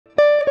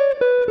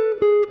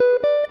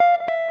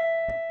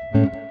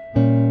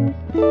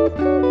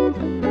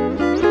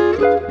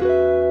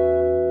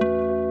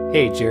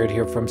Hey, Jared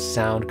here from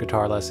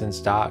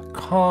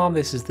soundguitarlessons.com.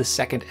 This is the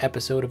second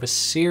episode of a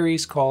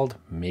series called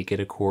Make It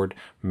a Chord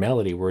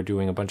Melody. We're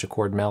doing a bunch of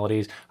chord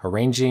melodies,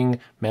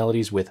 arranging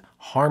melodies with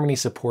harmony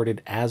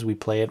supported as we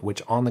play it,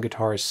 which on the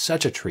guitar is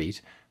such a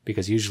treat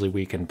because usually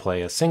we can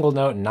play a single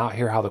note and not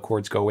hear how the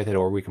chords go with it,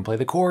 or we can play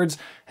the chords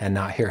and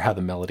not hear how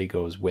the melody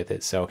goes with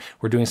it. So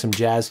we're doing some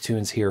jazz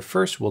tunes here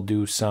first. We'll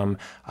do some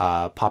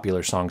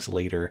popular songs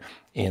later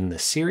in the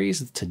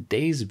series.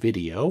 Today's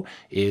video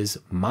is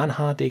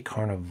Manha de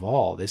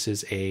Carnaval. This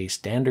is a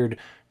standard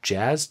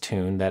jazz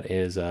tune that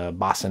is a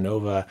bossa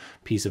nova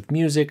piece of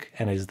music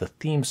and is the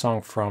theme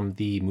song from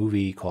the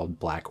movie called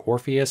Black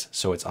Orpheus.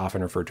 So it's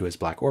often referred to as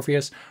Black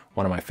Orpheus,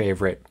 one of my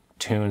favorite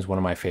tunes, one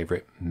of my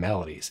favorite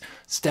melodies.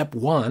 Step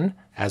one,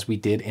 as we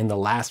did in the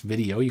last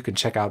video, you can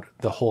check out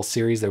the whole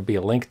series. There'll be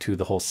a link to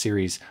the whole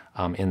series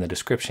in the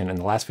description. In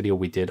the last video,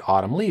 we did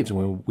Autumn Leaves,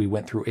 when we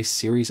went through a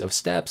series of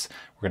steps.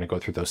 We're going to go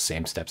through those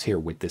same steps here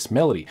with this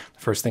melody.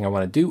 The first thing I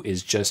want to do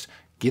is just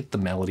get the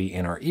melody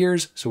in our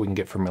ears so we can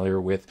get familiar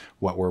with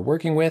what we're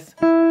working with.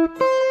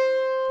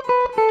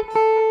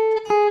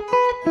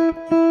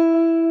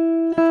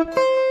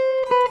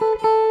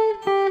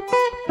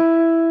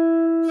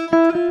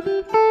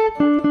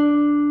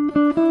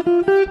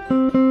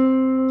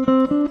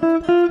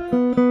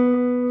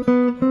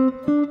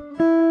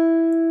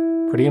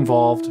 Pretty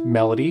involved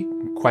melody,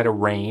 quite a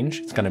range.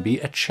 It's going to be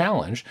a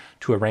challenge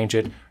to arrange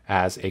it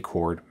as a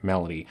chord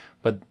melody.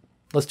 But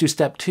let's do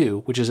step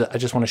two, which is I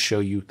just want to show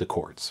you the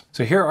chords.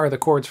 So here are the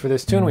chords for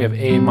this tune. We have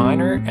A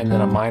minor and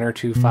then a minor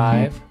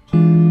 2-5,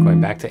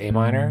 going back to A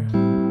minor,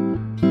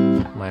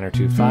 minor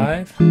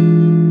 2-5,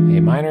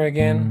 A minor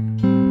again,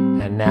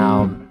 and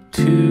now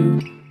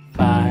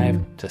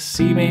 2-5 to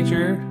C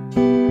major,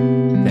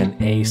 then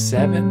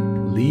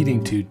A7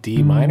 leading to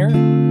D minor.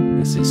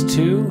 This is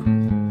 2,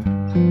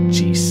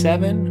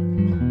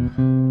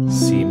 G7,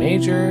 C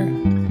major,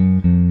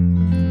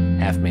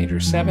 F major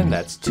 7,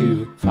 that's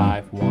 2,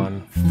 5,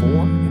 1, 4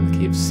 in the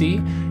key of C,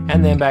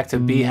 and then back to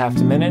B half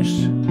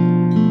diminished,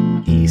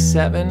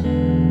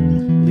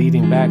 E7,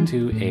 leading back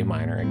to A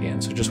minor again.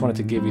 So just wanted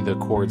to give you the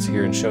chords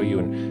here and show you,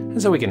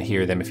 and so we can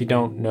hear them. If you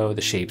don't know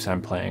the shapes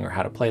I'm playing or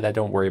how to play that,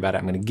 don't worry about it.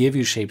 I'm going to give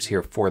you shapes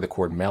here for the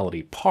chord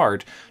melody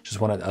part.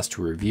 Just wanted us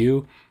to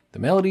review the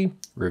melody,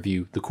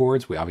 review the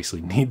chords. We obviously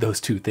need those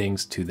two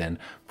things to then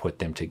put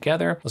them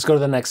together. Let's go to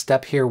the next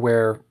step here,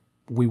 where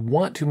we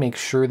want to make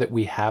sure that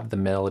we have the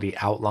melody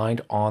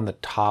outlined on the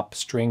top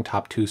string,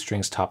 top 2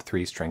 strings, top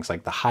 3 strings,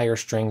 like the higher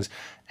strings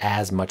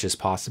as much as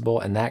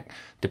possible. And that,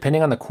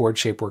 depending on the chord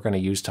shape we're going to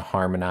use to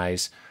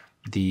harmonize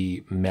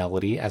the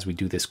melody as we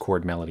do this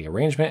chord melody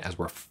arrangement, as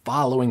we're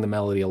following the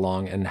melody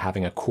along and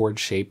having a chord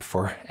shape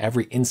for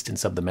every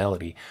instance of the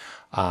melody,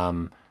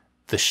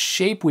 the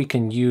shape we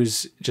can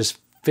use just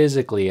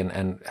physically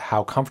and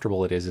how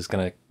comfortable it is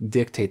going to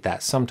dictate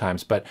that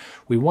sometimes, but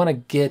we want to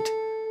get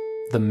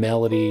the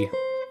melody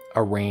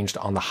arranged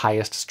on the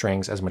highest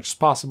strings as much as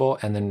possible,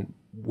 and then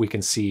we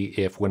can see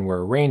if when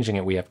we're arranging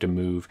it we have to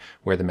move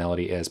where the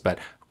melody is. But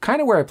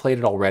kind of where I played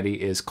it already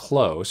is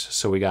close,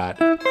 so we got,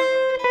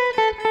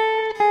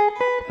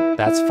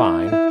 that's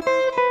fine,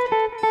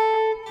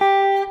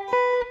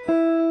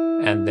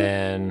 and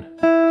then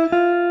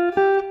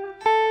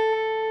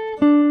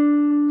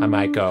I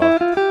might go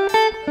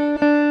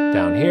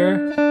down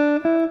here.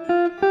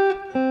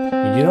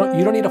 You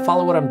don't need to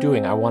follow what I'm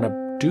doing. I want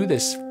to do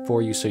this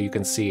for you so you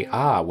can see,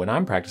 when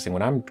I'm practicing,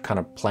 when I'm kind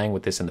of playing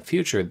with this in the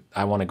future,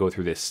 I want to go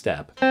through this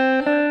step.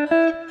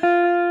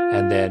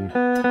 And then,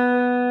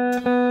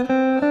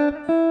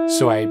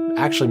 so I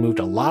actually moved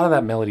a lot of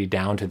that melody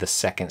down to the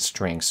second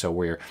string, so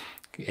we're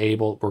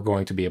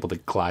going to be able to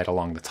glide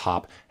along the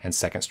top and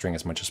second string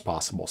as much as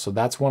possible. So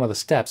that's one of the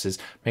steps, is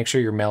make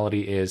sure your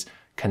melody is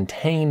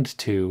contained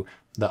to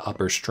the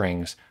upper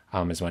strings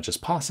as much as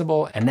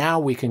possible. And now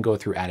we can go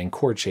through adding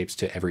chord shapes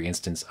to every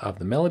instance of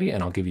the melody,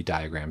 and I'll give you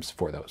diagrams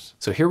for those.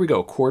 So here we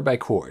go, chord by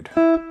chord.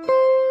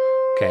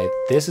 Okay,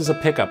 this is a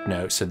pickup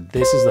note, so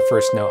this is the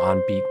first note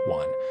on beat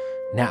 1.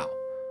 Now,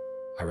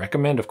 I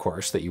recommend, of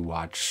course, that you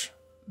watch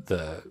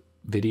the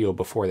video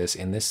before this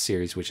in this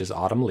series, which is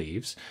Autumn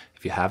Leaves.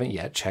 If you haven't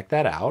yet, check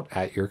that out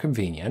at your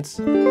convenience.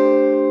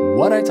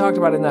 What I talked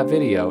about in that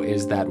video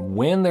is that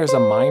when there's a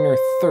minor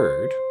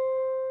third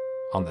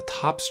on the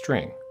top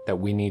string that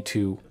we need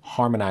to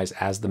harmonize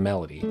as the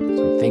melody, so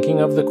I'm thinking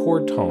of the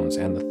chord tones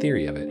and the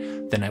theory of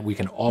it, then we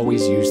can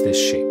always use this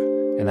shape.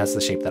 And that's the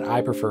shape that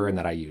I prefer and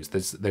that I use.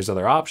 There's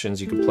other options.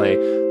 You can play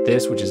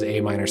this, which is A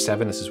minor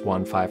 7. This is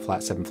 1, 5,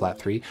 flat 7, flat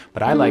 3.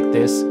 But I like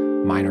this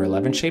minor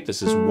 11 shape.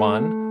 This is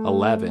 1,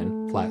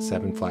 11, flat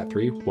 7, flat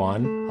 3,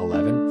 1,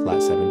 11,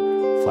 flat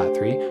 7, flat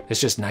 3. It's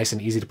just nice and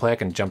easy to play. I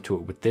can jump to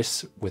it with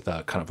this, with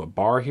a kind of a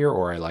bar here,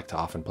 or I like to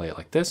often play it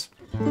like this.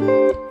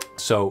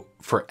 So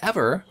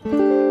forever,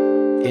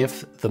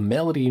 if the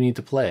melody you need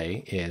to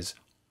play is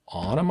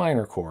on a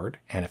minor chord,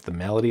 and if the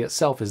melody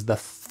itself is the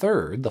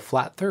third, the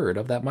flat third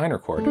of that minor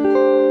chord,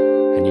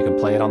 and you can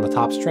play it on the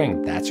top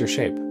string, that's your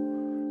shape,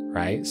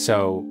 right?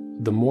 So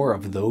the more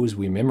of those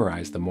we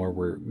memorize, the more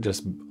we're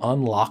just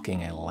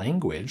unlocking a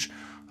language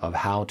of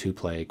how to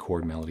play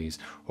chord melodies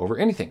over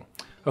anything.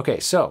 Okay,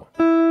 so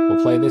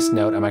we'll play this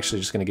note. I'm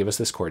actually just going to give us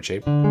this chord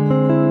shape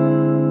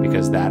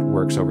because that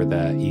works over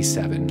the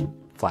E7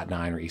 flat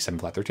 9 or E7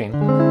 flat 13.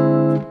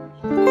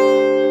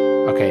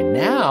 Okay,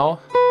 now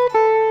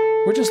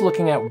we're just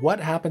looking at what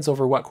happens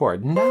over what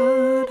chord.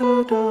 Da,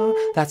 da, da.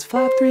 That's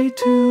flat 3,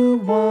 2,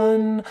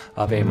 1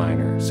 of A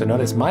minor. So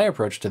notice my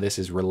approach to this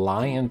is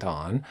reliant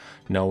on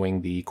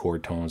knowing the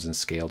chord tones and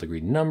scale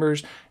degree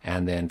numbers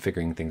and then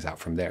figuring things out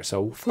from there.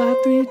 So flat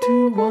 3,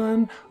 2,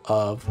 1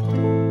 of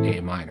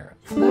A minor.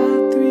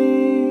 Flat 3.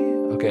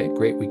 Okay,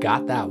 great, we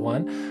got that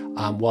one.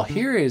 Well,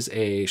 here is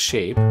a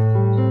shape.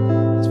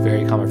 It's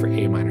very common for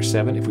A minor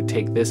 7. If we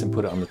take this and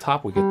put it on the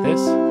top, we get this.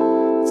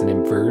 It's an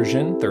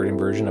inversion, third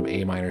inversion of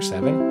A minor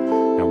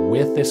 7. Now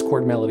with this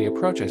chord melody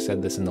approach, I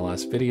said this in the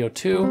last video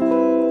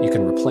too, you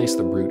can replace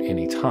the root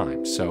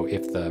anytime. So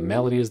if the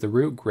melody is the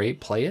root,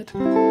 great, play it.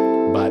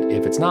 But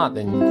if it's not,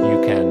 then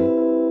you can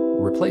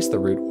replace the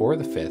root or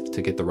the fifth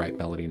to get the right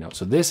melody note.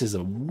 So this is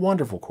a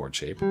wonderful chord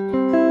shape.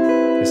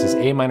 This is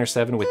A minor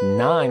 7 with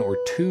 9 or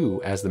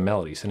 2 as the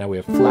melody. So now we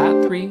have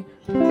flat 3,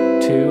 2,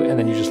 and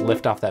then you just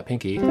lift off that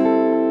pinky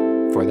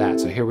for that.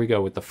 So here we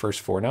go with the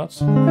first 4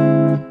 notes.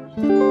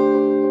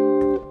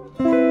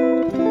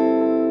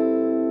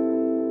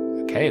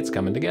 Okay, it's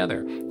coming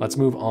together. Let's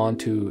move on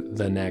to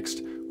the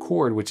next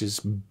chord, which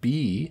is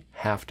B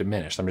half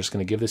diminished. I'm just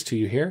going to give this to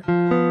you here.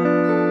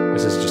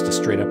 This is just a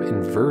straight up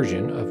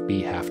inversion of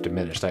B half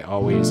diminished. I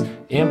always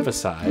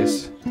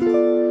emphasize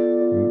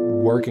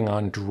working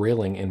on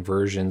drilling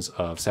inversions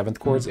of 7th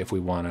chords if we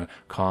want to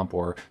comp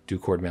or do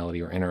chord melody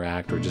or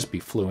interact or just be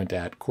fluent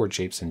at chord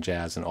shapes and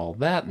jazz and all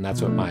that. And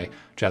that's what my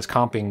jazz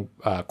comping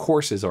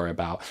courses are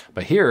about.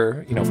 But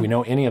here, you know, if we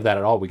know any of that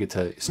at all, we get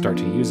to start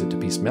to use it to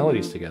piece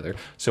melodies together.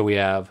 So we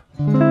have,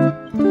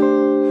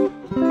 oh,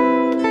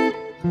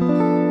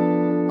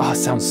 it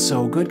sounds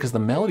so good because the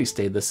melody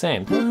stayed the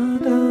same. Da,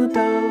 da,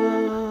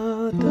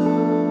 da, da.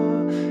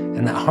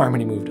 And that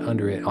harmony moved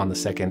under it on the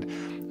second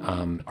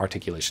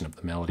articulation of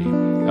the melody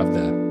of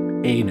the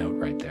A note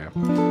right there.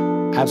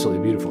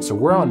 Absolutely beautiful. So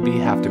we're on B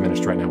half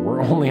diminished right now.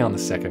 We're only on the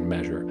second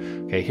measure.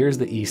 Okay, here's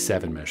the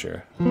E7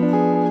 measure. And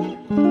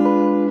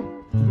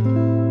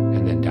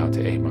then down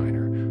to A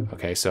minor.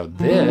 Okay, so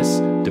this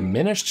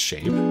diminished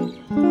shape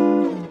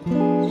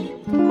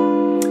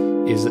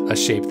is a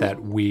shape that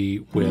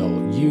we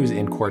will use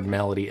in chord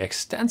melody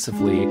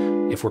extensively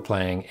if we're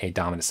playing a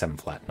dominant 7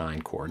 flat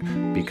 9 chord,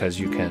 because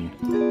you can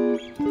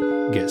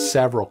get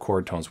several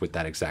chord tones with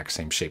that exact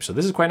same shape. So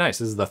this is quite nice.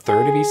 This is the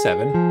third of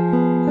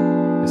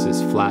E7. This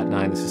is flat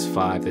 9, this is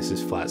 5, this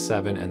is flat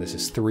 7, and this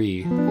is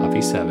 3 of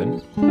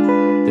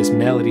E7. This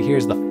melody here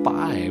is the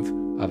 5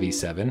 of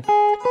E7.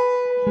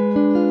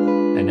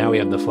 And now we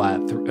have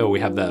the we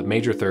have the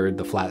major third,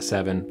 the flat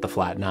 7, the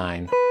flat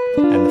 9,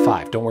 and the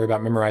 5. Don't worry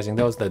about memorizing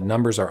those. The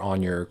numbers are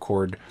on your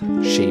chord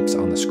shapes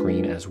on the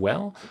screen as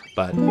well,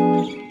 but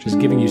just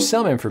giving you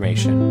some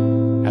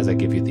information as I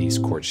give you these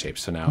chord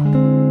shapes. So now,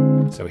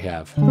 so we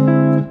have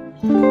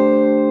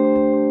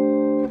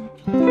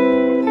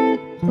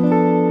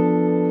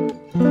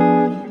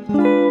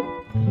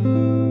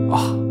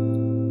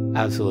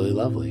absolutely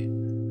lovely.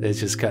 It's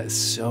just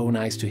so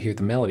nice to hear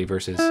the melody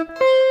versus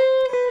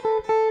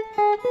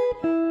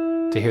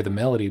to hear the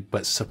melody,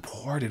 but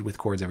supported with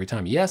chords every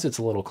time. Yes, it's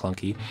a little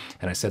clunky,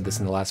 and I said this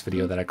in the last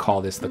video that I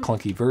call this the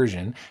clunky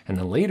version, and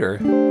then later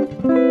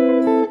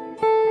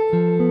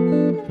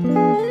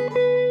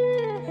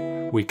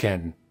we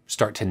can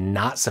start to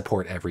not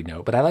support every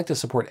note, but I like to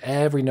support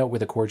every note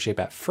with a chord shape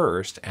at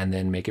first and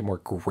then make it more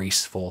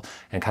graceful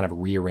and kind of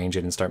rearrange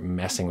it and start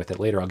messing with it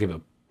later. I'll give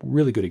a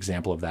really good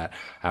example of that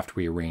after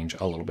we arrange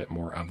a little bit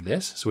more of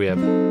this. So we have,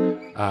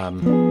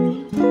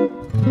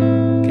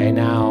 okay,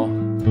 now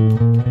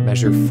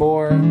measure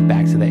 4,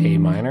 back to the A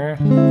minor.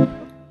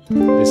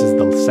 This is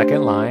the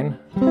second line.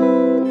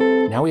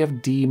 Now we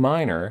have D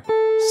minor,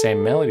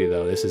 same melody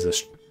though. This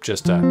is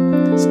just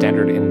a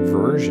standard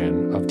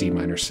inversion of D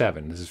minor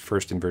 7. This is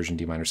first inversion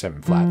D minor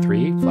 7. Flat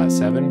 3, flat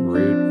 7,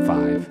 root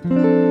 5.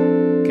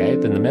 Okay,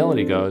 then the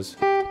melody goes,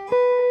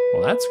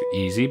 well, that's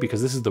easy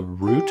because this is the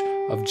root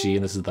of G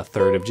and this is the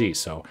third of G.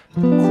 So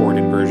chord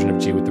inversion of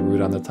G with the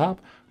root on the top,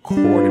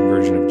 chord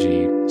inversion of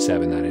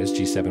G7, that is,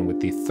 G7 with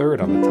the third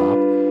on the top,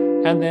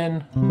 and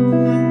then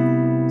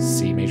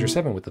C major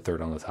 7 with the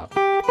third on the top.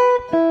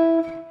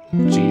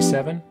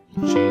 G7,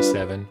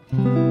 G7,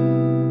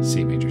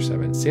 C major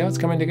 7. See how it's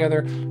coming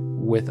together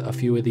with a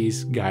few of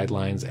these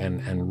guidelines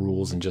and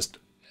rules and just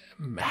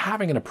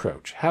having an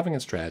approach, having a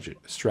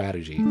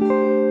strategy.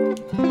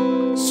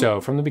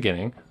 So from the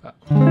beginning,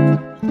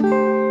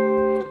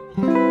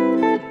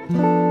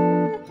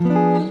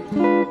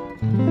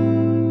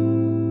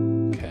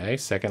 okay,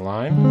 second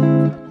line,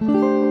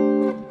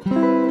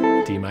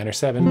 D minor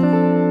 7,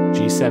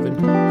 G7.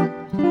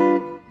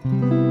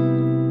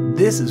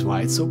 This is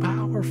why it's so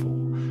powerful,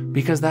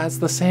 because that's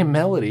the same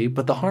melody,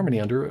 but the harmony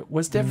under it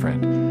was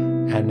different.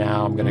 And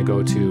now I'm gonna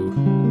go to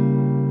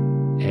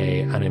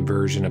an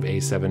inversion of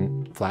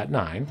A7 flat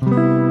 9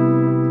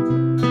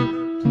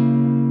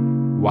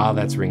 while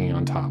that's ringing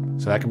on top.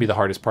 So that could be the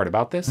hardest part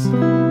about this.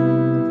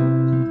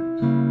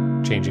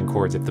 Changing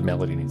chords if the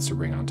melody needs to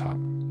ring on top.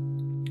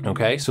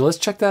 Okay, so let's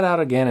check that out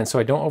again. And so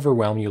I don't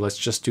overwhelm you, let's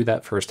just do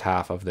that first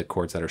half of the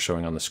chords that are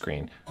showing on the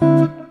screen.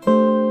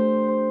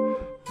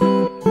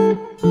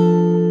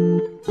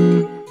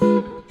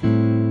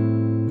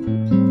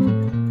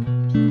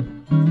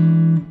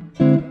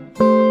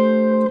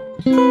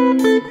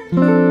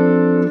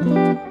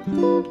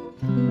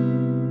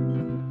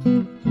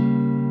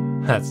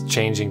 That's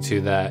changing to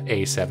the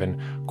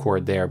A7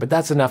 chord there, but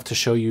that's enough to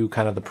show you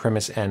kind of the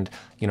premise and,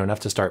 you know,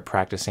 enough to start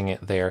practicing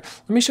it there.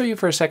 Let me show you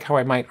for a sec how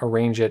I might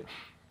arrange it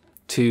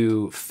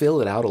to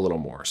fill it out a little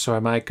more. So I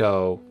might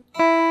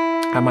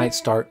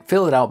start,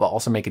 fill it out, but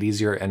also make it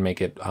easier and make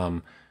it,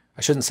 I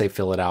shouldn't say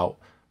fill it out,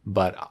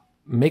 but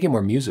make it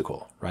more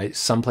musical, right?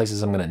 Some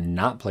places I'm gonna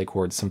not play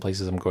chords, some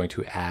places I'm going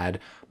to add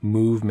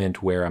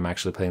movement where I'm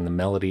actually playing the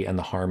melody and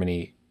the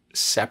harmony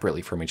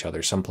separately from each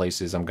other. Some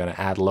places I'm going to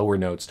add lower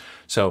notes.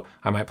 So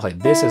I might play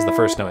this as the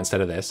first note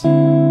instead of this.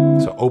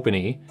 So open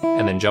E,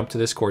 and then jump to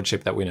this chord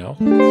shape that we know.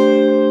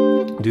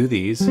 Do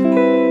these,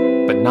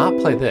 but not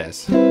play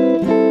this.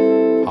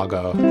 I'll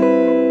go,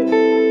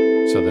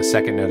 so the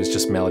second note is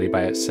just melody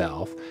by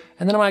itself.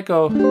 And then I might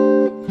go,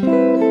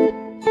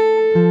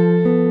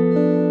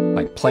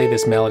 like play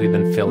this melody,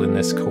 then fill in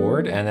this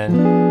chord, and then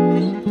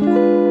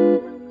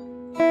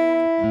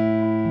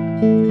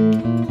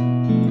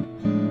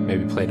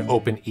maybe play an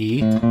open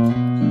E,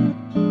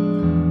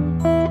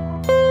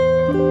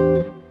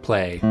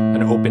 play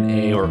an open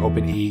A or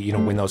open E, you know,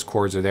 when those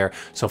chords are there.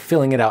 So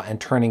filling it out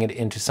and turning it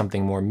into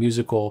something more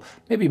musical,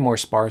 maybe more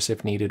sparse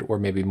if needed, or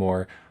maybe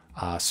more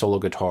solo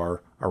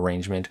guitar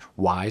arrangement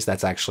wise.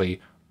 That's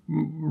actually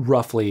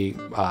roughly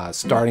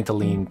starting to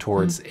lean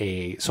towards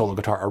a solo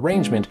guitar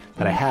arrangement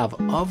that I have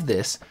of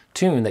this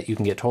tune that you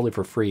can get totally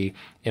for free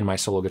in my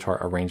solo guitar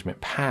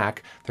arrangement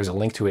pack. There's a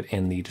link to it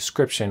in the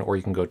description, or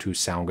you can go to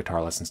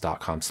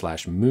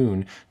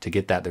soundguitarlessons.com/moon to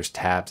get that. There's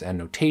tabs and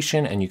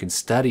notation, and you can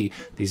study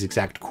these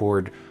exact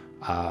chord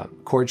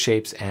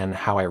shapes and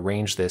how I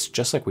arrange this,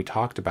 just like we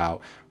talked about,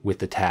 with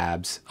the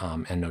tabs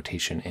and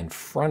notation in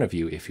front of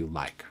you if you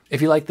like.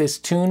 If you like this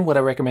tune, what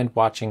I recommend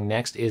watching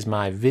next is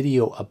my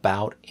video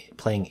about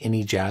playing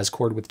any jazz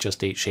chord with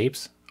just 8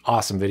 shapes.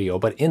 Awesome video,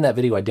 but in that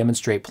video I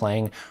demonstrate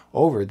playing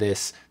over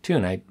this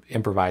tune. I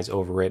improvise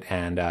over it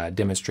and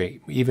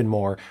demonstrate even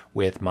more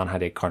with Manha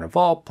de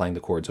Carnaval, playing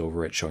the chords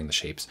over it, showing the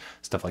shapes,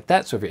 stuff like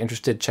that. So if you're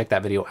interested, check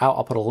that video out.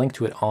 I'll put a link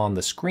to it on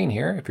the screen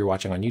here if you're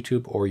watching on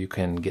YouTube, or you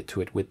can get to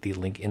it with the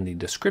link in the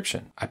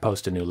description. I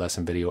post a new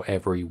lesson video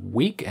every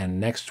week, and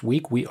next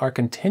week we are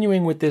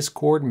continuing with this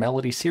chord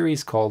melody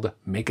series called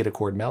Make It a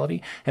Chord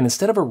Melody. And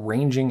instead of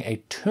arranging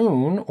a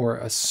tune or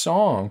a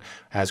song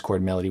as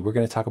chord melody, we're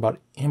going to talk about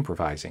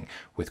improvising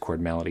with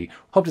chord melody.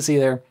 Hope to see you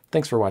there.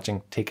 Thanks for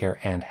watching. Take care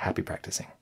and happy practicing.